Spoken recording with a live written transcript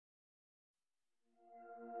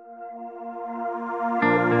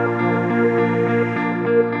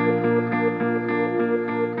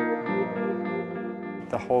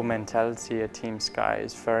whole mentality at Team Sky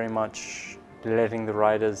is very much letting the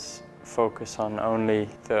riders focus on only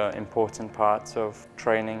the important parts of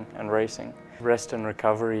training and racing. Rest and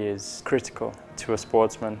recovery is critical to a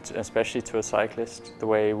sportsman, especially to a cyclist. The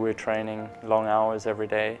way we're training long hours every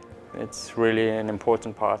day, it's really an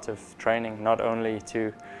important part of training, not only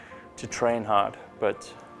to train hard, but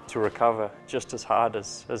to recover just as hard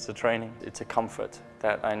as the training. It's a comfort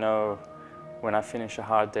that I know when I finish a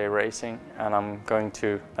hard day racing and I'm going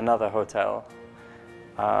to another hotel,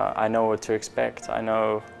 I know what to expect. I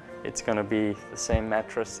know it's going to be the same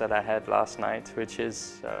mattress that I had last night, which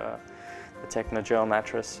is the Technogel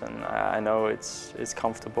mattress, and I know it's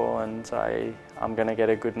comfortable, and I'm going to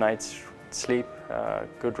get a good night's sleep,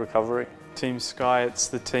 good recovery. Team Sky, it's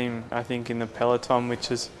the team, I think, in the peloton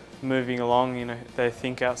which is moving along. You know, they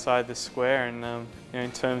think outside the square, and you know,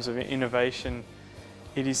 in terms of innovation,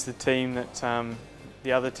 it is the team that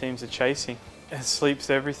the other teams are chasing. Sleep's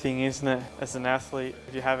everything, isn't it? As an athlete,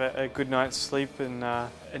 if you have a good night's sleep and a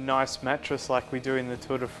nice mattress like we do in the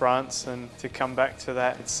Tour de France, and to come back to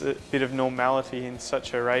that, it's a bit of normality in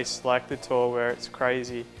such a race like the Tour where it's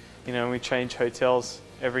crazy. You know, we change hotels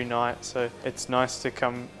every night, so it's nice to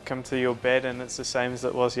come to your bed and it's the same as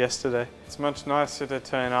it was yesterday. It's much nicer to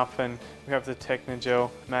turn up and we have the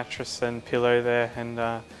Technogel mattress and pillow there, and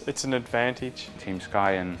it's an advantage. Team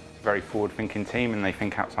Sky and very forward-thinking team, and they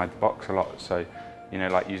think outside the box a lot. So, you know,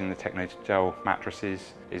 like using the Technogel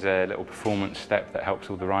mattresses is a little performance step that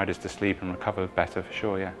helps all the riders to sleep and recover better for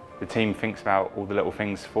sure, yeah. The team thinks about all the little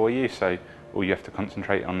things for you, so all you have to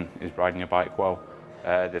concentrate on is riding your bike well.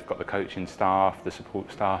 They've got the coaching staff, the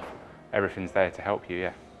support staff, everything's there to help you,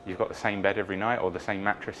 yeah. You've got the same bed every night or the same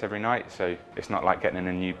mattress every night, so it's not like getting in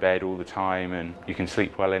a new bed all the time, and you can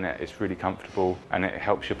sleep well in it. It's really comfortable and it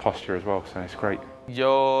helps your posture as well, so it's great.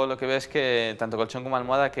 Yo lo que veo es que tanto colchón como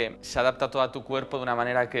almohada que se adapta todo a tu cuerpo de una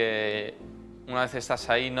manera que una vez estás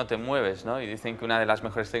ahí no te mueves, ¿no? Y dicen que una de las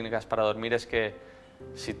mejores técnicas para dormir es que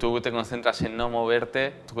si tú te concentras en no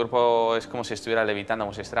moverte, tu cuerpo es como si estuviera levitando,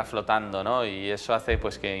 como si estuviera flotando, ¿no? Y eso hace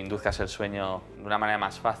pues, que induzcas el sueño de una manera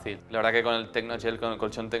más fácil. La verdad que con el Technogel, con el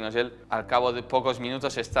colchón Technogel, al cabo de pocos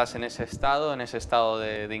minutos estás en ese estado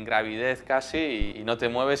de ingravidez casi, y no te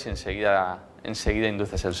mueves y enseguida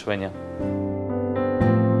induces el sueño.